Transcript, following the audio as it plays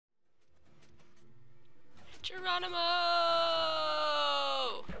Geronimo!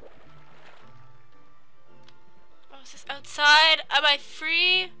 Oh, is this outside? Am I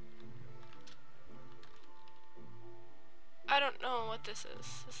free? I don't know what this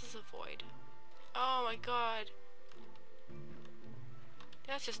is. This is a void. Oh my god.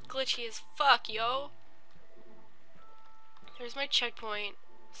 That's just glitchy as fuck, yo. Here's my checkpoint.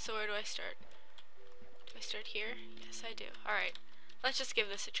 So where do I start? Do I start here? Yes, I do. Alright. Let's just give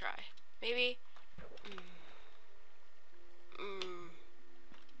this a try. Maybe.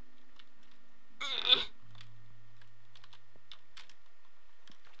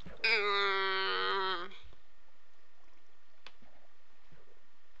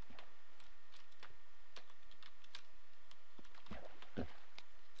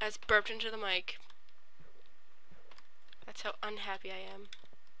 I just burped into the mic. That's how unhappy I am.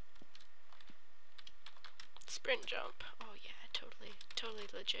 Sprint jump. Oh yeah, totally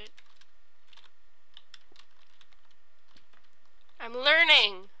legit. I'm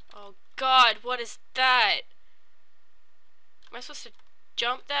learning! Oh god, what is that? Am I supposed to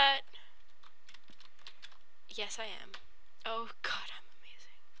jump that? Yes, I am. Oh god, I'm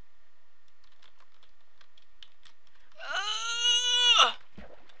amazing.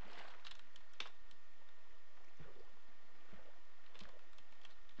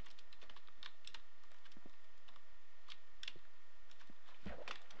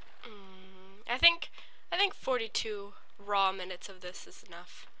 I think 42 raw minutes of this is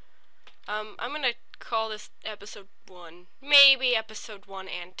enough. I'm gonna call this episode 1, maybe episode 1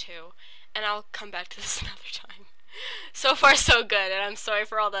 and 2, and I'll come back to this another time. So far so good, and I'm sorry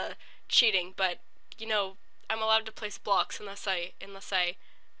for all the cheating, but you know, I'm allowed to place blocks unless I am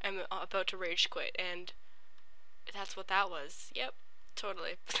about to rage quit, and that's what that was. Yep,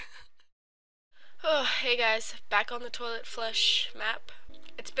 totally. Oh, hey guys, back on the toilet flush map.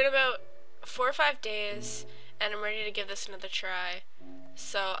 It's been about 4 or 5 days, and I'm ready to give this another try.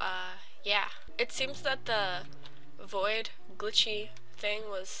 So, yeah. It seems that the void glitchy thing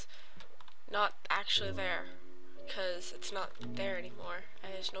was not actually there, because it's not there anymore,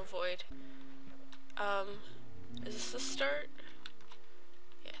 and there's no void. Is this the start?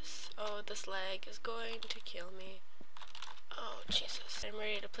 Yes. Oh, this lag is going to kill me. Oh, Jesus. I'm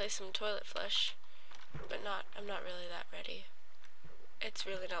ready to play some toilet flush, but I'm not really that ready. It's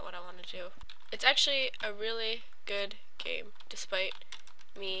really not what I want to do. It's actually a really good game, despite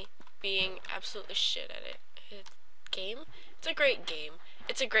me being absolutely shit at it. It's a great game.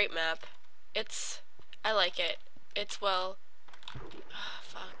 It's a great map. I like it. It's well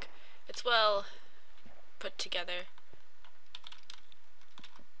put together.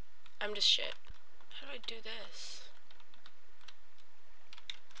 I'm just shit. How do I do this?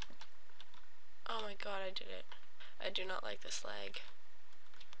 Oh my god, I did it. I do not like this lag.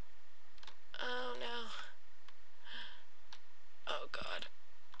 Oh no. Oh god.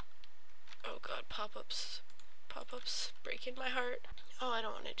 Oh god, pop-ups. Pop-ups breaking my heart. Oh, I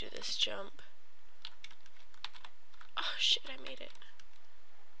don't want to do this jump. Oh shit, I made it.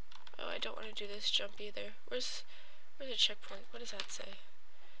 Oh, I don't want to do this jump either. Where's the checkpoint? What does that say?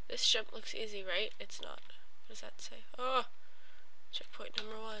 This jump looks easy, right? It's not. What does that say? Oh! Checkpoint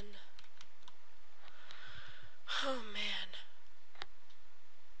number 1. Oh man.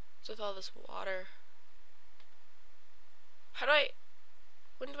 What's with all this water?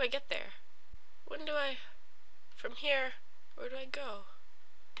 When do I get there? From here, where do I go?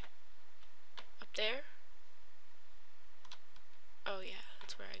 Up there? Oh yeah,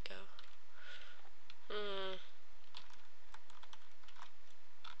 that's where I go.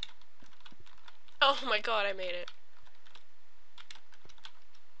 Oh my god, I made it.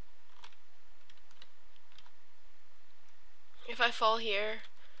 If I fall here...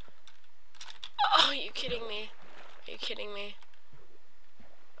 Oh, are you kidding me? Are you kidding me?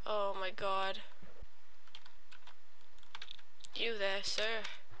 Oh my god. You there, sir.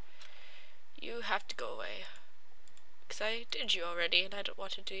 You have to go away. Because I did you already, and I don't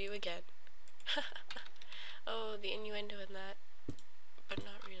want to do you again. Oh, the innuendo in that. But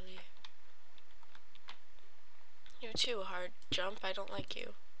not really. You're too hard. Jump, I don't like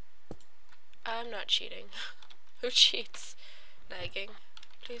you. I'm not cheating. Who cheats? Lagging.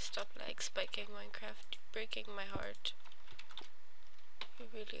 Please stop lag spiking Minecraft. You're breaking my heart. You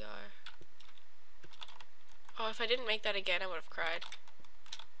really are. Oh, if I didn't make that again, I would have cried.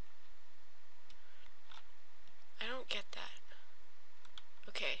 I don't get that.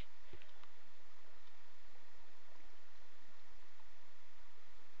 Okay.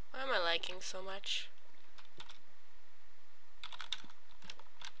 Why am I lagging so much?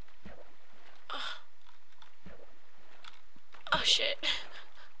 Oh, oh shit.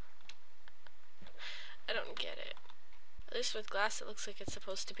 I don't least with glass it looks like it's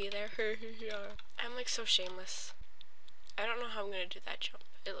supposed to be there. I'm like so shameless. I don't know how I'm gonna do that jump.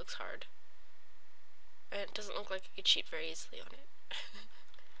 It looks hard. And it doesn't look like I could cheat very easily on it.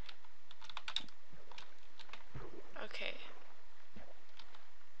 Okay.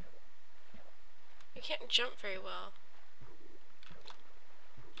 I can't jump very well.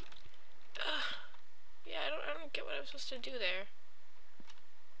 Ugh. Yeah, I don't get what I'm supposed to do there.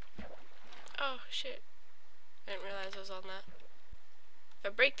 Oh shit. I didn't realize I was on that. If I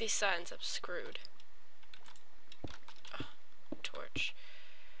break these signs, I'm screwed. Oh, torch.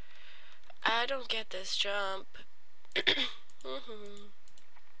 I don't get this jump.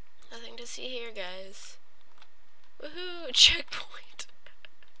 Nothing to see here, guys. Woohoo! Checkpoint!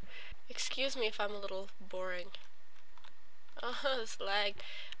 Excuse me if I'm a little boring. Oh, this lag.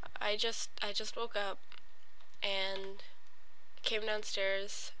 I just woke up and came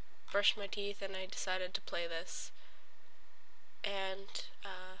downstairs, brushed my teeth, and I decided to play this. And,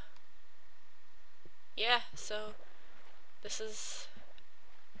 yeah, so this is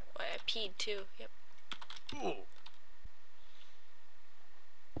why I peed too. Yep. Ooh.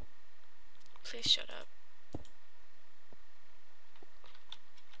 Please shut up.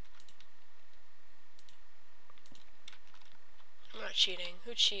 I'm not cheating.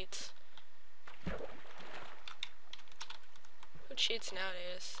 Who cheats? Who cheats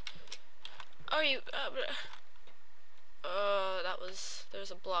nowadays? Oh, you, there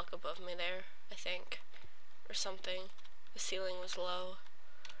was a block above me there, I think. Or something. The ceiling was low.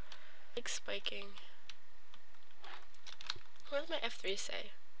 Like spiking. What does my F3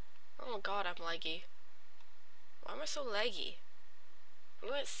 say? Oh god, I'm laggy. Why am I so laggy?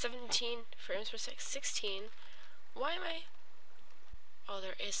 I'm at 17 frames per second. 16? Why am I... Oh,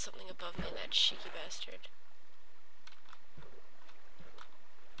 there is something above me, that cheeky bastard.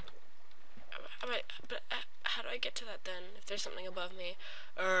 But how do I get to that then, if there's something above me?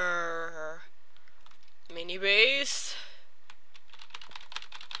 Mini base.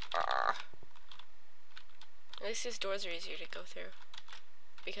 At least these doors are easier to go through,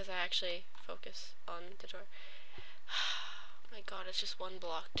 because I actually focus on the door. Oh my god, it's just one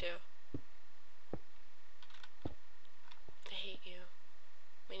block too. I hate you.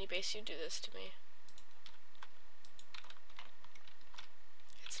 Mini base, you do this to me.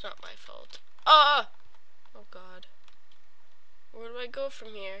 It's not my fault. Ah! Oh god. Where do I go from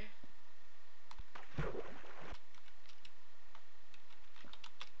here?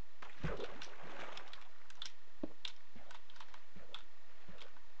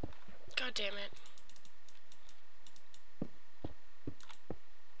 God damn it.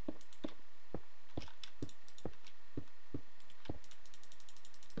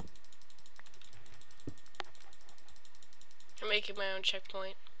 I'm making my own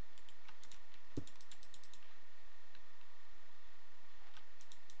checkpoint.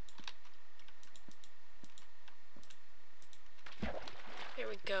 Here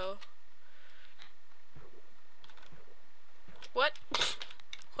we go. What?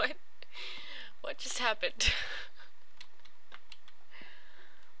 What? What just happened?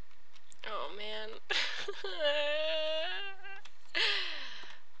 Oh man.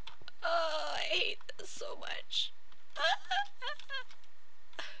 Oh, I hate this so much.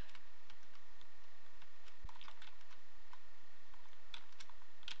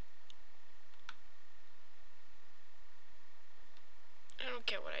 I don't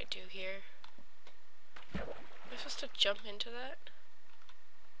get what I do here. Am I supposed to jump into that?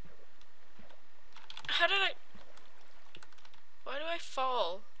 How did I... Why do I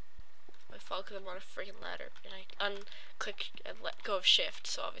fall? I fall because I'm on a freaking ladder, and I unclick and let go of shift,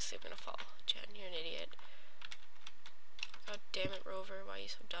 so obviously I'm gonna fall. Jen, you're an idiot. God damn it, Rover, why are you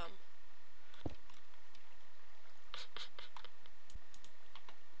so dumb?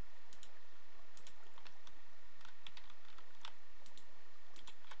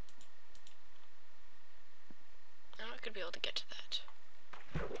 I'm not gonna be able to get to that.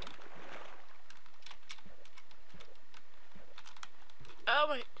 Oh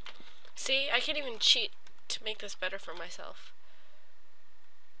my... See, I can't even cheat to make this better for myself.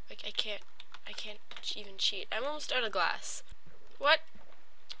 Like, I can't even cheat. I'm almost out of glass. What?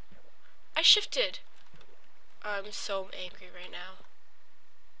 I shifted. I'm so angry right now.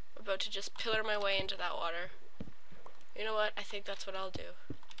 I'm about to just pillar my way into that water. You know what? I think that's what I'll do.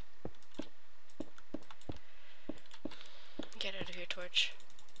 Get out of here, Torch.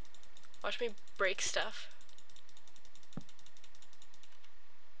 Watch me break stuff.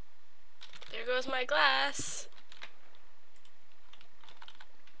 There goes my glass.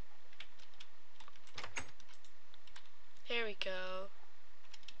 There we go.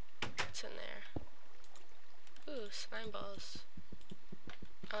 What's in there? Ooh, slime balls.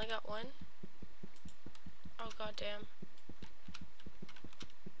 I only got one? Oh, goddamn.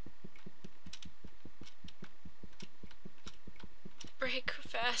 Break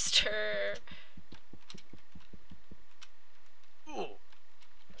faster.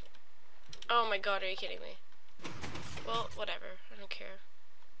 Oh my god, are you kidding me? Well, whatever. I don't care.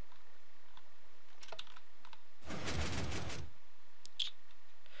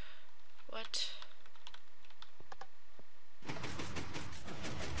 What?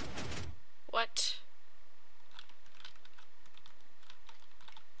 What?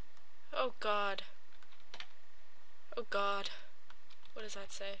 Oh god. Oh god. What does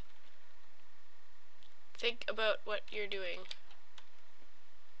that say? Think about what you're doing.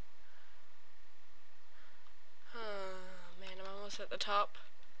 Man, I'm almost at the top.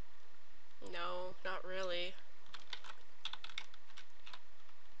 No, not really.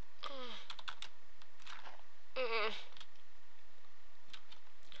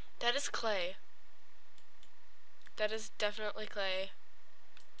 That is clay. That is definitely clay.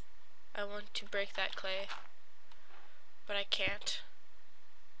 I want to break that clay, but I can't.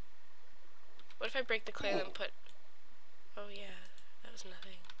 What if I break the clay and then put... Oh yeah, that was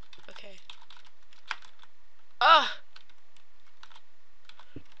nothing. Okay. Ah!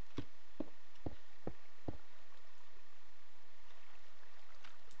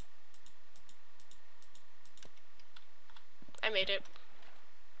 I made it.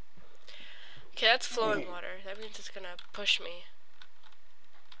 Okay, that's flowing water. That means it's gonna push me.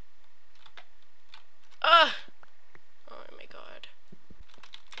 Ah! Oh my god.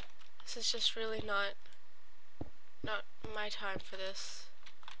 This is just really not my time for this.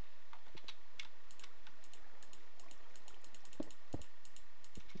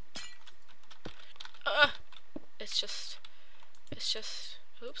 It's just,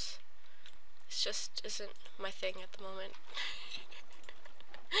 oops. It just isn't my thing at the moment.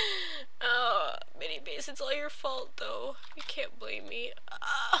 Oh, mini base, it's all your fault though. You can't blame me.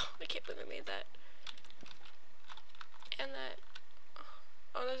 Oh, I can't believe I made that. And that.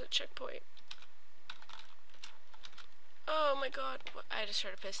 Oh, there's a checkpoint. Oh my god, I just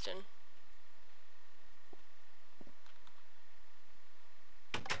heard a piston.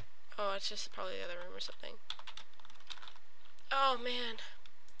 Oh, it's just probably the other room or something. Oh man.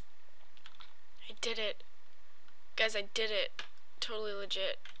 I did it. Guys, I did it. Totally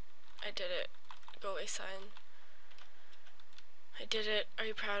legit. I did it. Go away sign. I did it. Are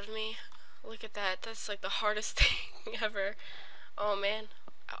you proud of me? Look at that. That's like the hardest thing ever. Oh man.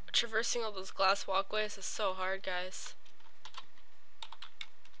 Traversing all those glass walkways is so hard, guys.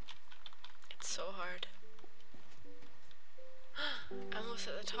 It's so hard. I'm almost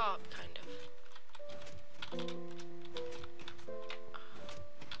at the top, kind of.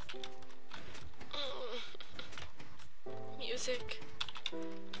 Music.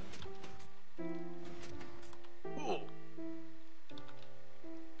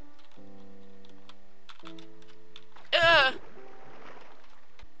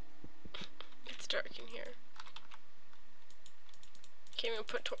 It's dark in here. Can't even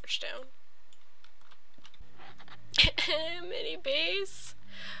put torch down. Mini base,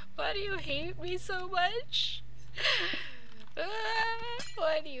 why do you hate me so much?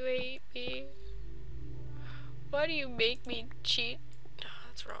 Why do you hate me? Why do you make me cheat? Oh,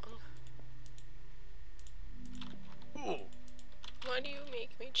 that's wrong. Why do you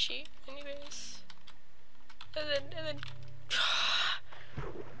make me cheat, anyways? And then,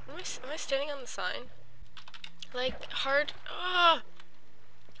 am I standing on the sign? Like, hard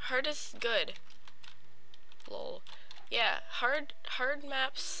is good. Lol. Yeah, hard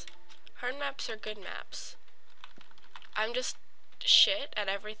maps are good maps. I'm just shit at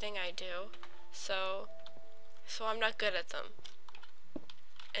everything I do, so I'm not good at them.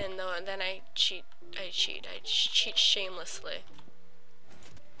 And then I cheat shamelessly,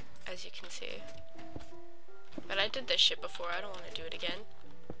 as you can see. But I did this shit before, I don't want to do it again.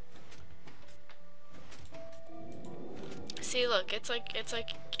 See, look, it's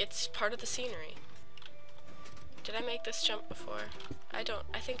part of the scenery. Did I make this jump before? I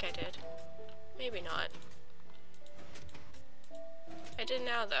think I did. Maybe not. I did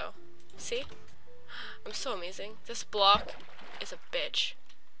now, though. See? I'm so amazing. This block is a bitch.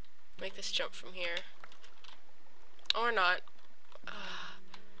 Make this jump from here. Or not.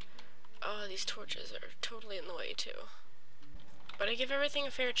 Oh, these torches are totally in the way, too. But I give everything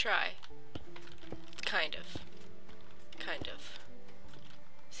a fair try. Kind of. Kind of.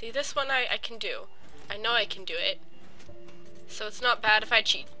 See, this one I can do. I know I can do it. So it's not bad if I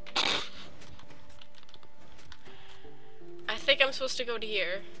cheat. I think I'm supposed to go to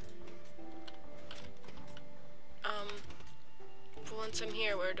here. But once I'm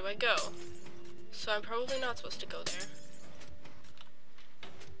here, where do I go? So I'm probably not supposed to go there.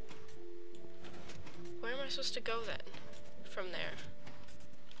 Where am I supposed to go then? From there.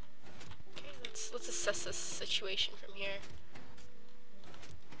 Okay, let's assess this situation from here.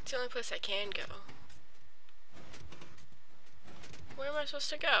 It's the only place I can go. Where am I supposed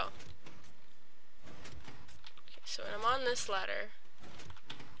to go? Okay, so when I'm on this ladder,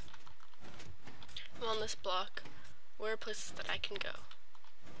 I'm on this block, where are places that I can go?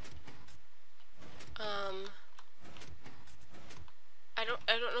 I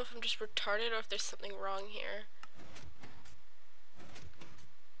don't know if I'm just retarded or if there's something wrong here.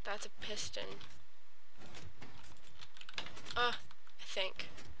 That's a piston. I think.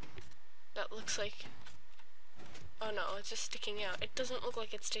 That looks like... Oh no, it's just sticking out. It doesn't look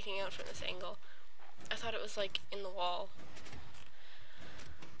like it's sticking out from this angle. I thought it was like in the wall.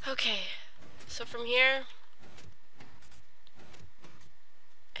 Okay, so from here...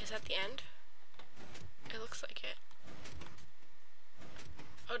 Is that the end? It looks like it.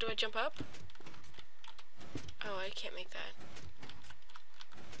 Oh, do I jump up? Oh, I can't make that.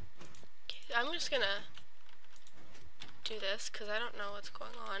 Okay, I'm just gonna do this because I don't know what's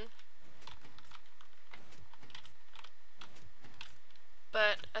going on.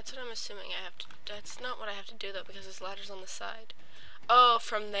 But that's what I'm assuming I have to. That's not what I have to do though, because this ladder's on the side. Oh,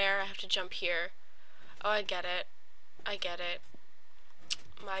 from there I have to jump here. Oh, I get it. I get it.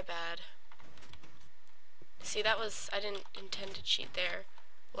 My bad. See, that was, I didn't intend to cheat there.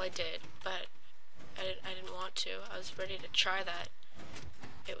 Well, I did, but I didn't want to. I was ready to try that.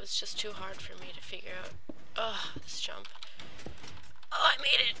 It was just too hard for me to figure out. Ugh, this jump. Oh, I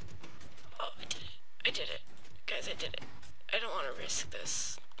made it! Oh, I did it. I did it. Guys, I did it. I don't want to risk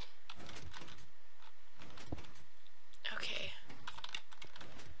this. Okay.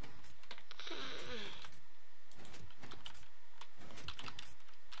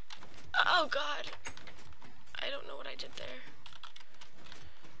 Oh god! I don't know what I did there.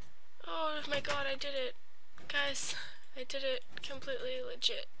 Oh my god, I did it. Guys, I did it completely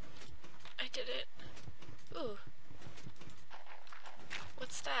legit. I did it. Ooh.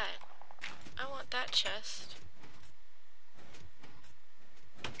 What's that? I want that chest.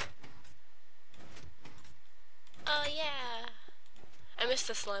 Oh yeah! I missed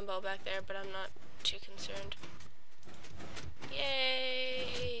the slime ball back there, but I'm not too concerned.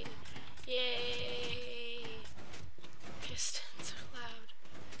 Yay! Yay! Pistons are loud.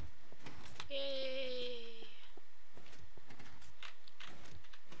 Yay!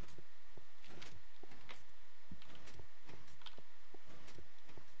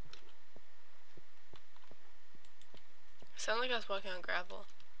 Sound like I was walking on gravel.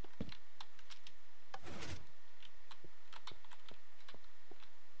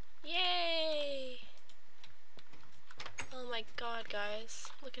 Yay! Oh my god, guys.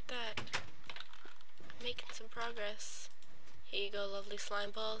 Look at that. I'm making some progress. Here you go, lovely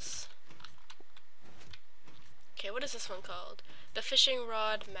slime balls. Okay, what is this one called? The Fishing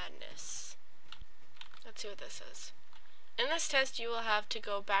Rod Madness. Let's see what this is. In this test, you will have to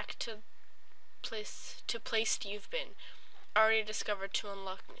go back to place you've been. Already discovered to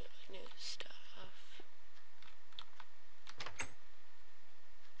unlock new stuff.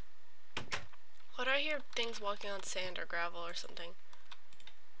 What do I hear? Things walking on sand or gravel or something.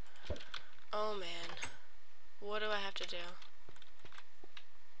 Oh man. What do I have to do?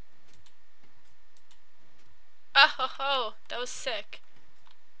 Ah ho ho! That was sick.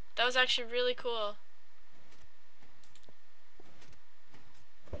 That was actually really cool.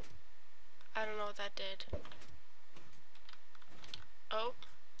 I don't know what that did. Oh.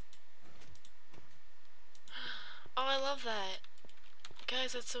 Oh, I love that.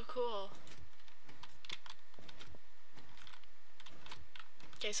 Guys, that's so cool.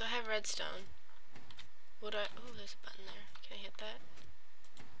 Okay, so I have redstone. What do I... Oh, there's a button there. Can I hit that?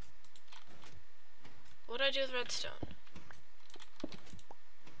 What do I do with redstone?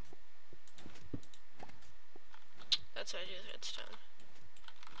 That's what I do with redstone.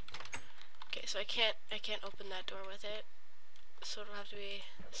 Okay, so I can't open that door with it. So it'll have to be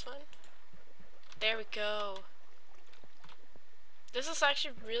this one. There we go. This is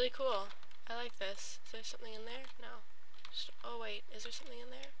actually really cool. I like this. Is there something in there? No. Oh wait, is there something in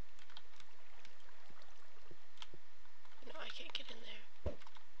there? No, I can't get in there.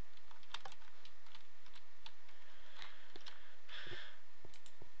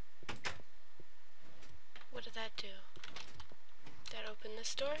 What did that do? Did that open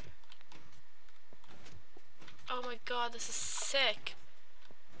this door? Oh my god, this is sick.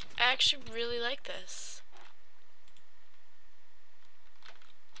 I actually really like this.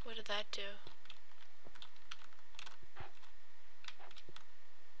 What did that do?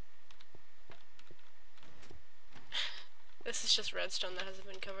 This is just redstone that hasn't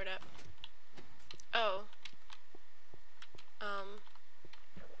been covered up. Oh.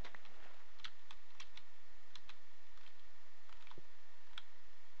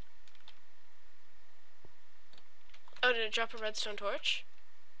 Oh, did it drop a redstone torch?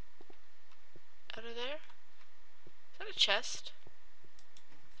 Out of there? Is that a chest?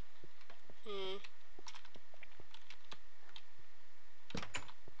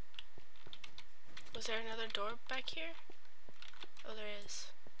 Was there another door back here? Oh, there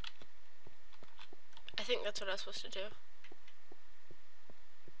is. I think that's what I was supposed to do.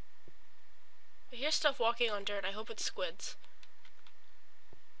 I hear stuff walking on dirt. I hope it's squids.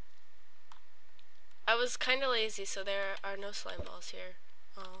 I was kind of lazy, so there are no slime balls here.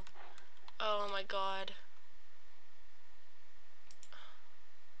 Oh. Oh my god.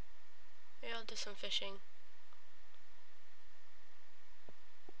 Maybe I'll do some fishing.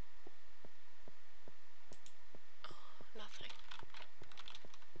 Oh, nothing.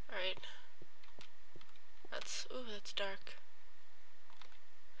 Alright. That's dark.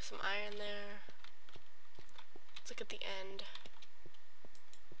 Some iron there. Let's look at the end.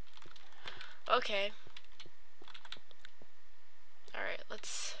 Okay. Alright,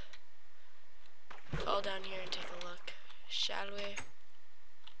 let's fall down here and take a look. Shall we?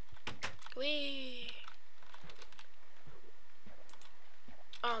 Whee!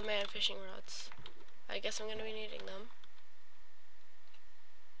 Oh man, fishing rods. I guess I'm gonna be needing them.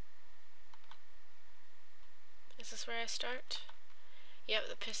 Is this where I start? Yep,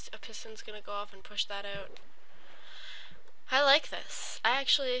 a piston's gonna go off and push that out. I like this.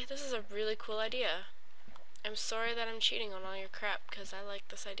 This is a really cool idea. I'm sorry that I'm cheating on all your crap, because I like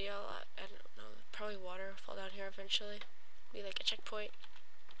this idea a lot. I don't know, probably water will fall down here eventually. Be like a checkpoint,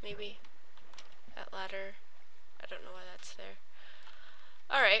 maybe. That ladder, I don't know why that's there.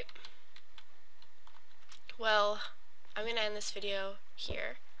 Alright. Well, I'm gonna end this video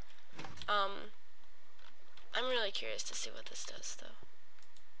here. I'm really curious to see what this does, though.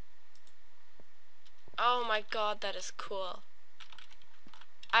 Oh my god, that is cool.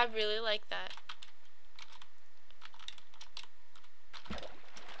 I really like that.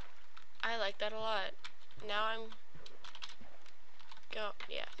 I like that a lot. Now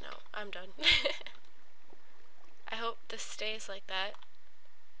I'm done. I hope this stays like that.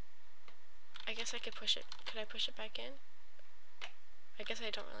 I guess I could push it. Could I push it back in? I guess I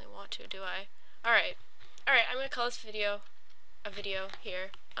don't really want to, do I? Alright. Alright, I'm gonna call this video a video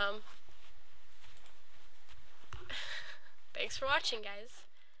here. Thanks for watching, guys.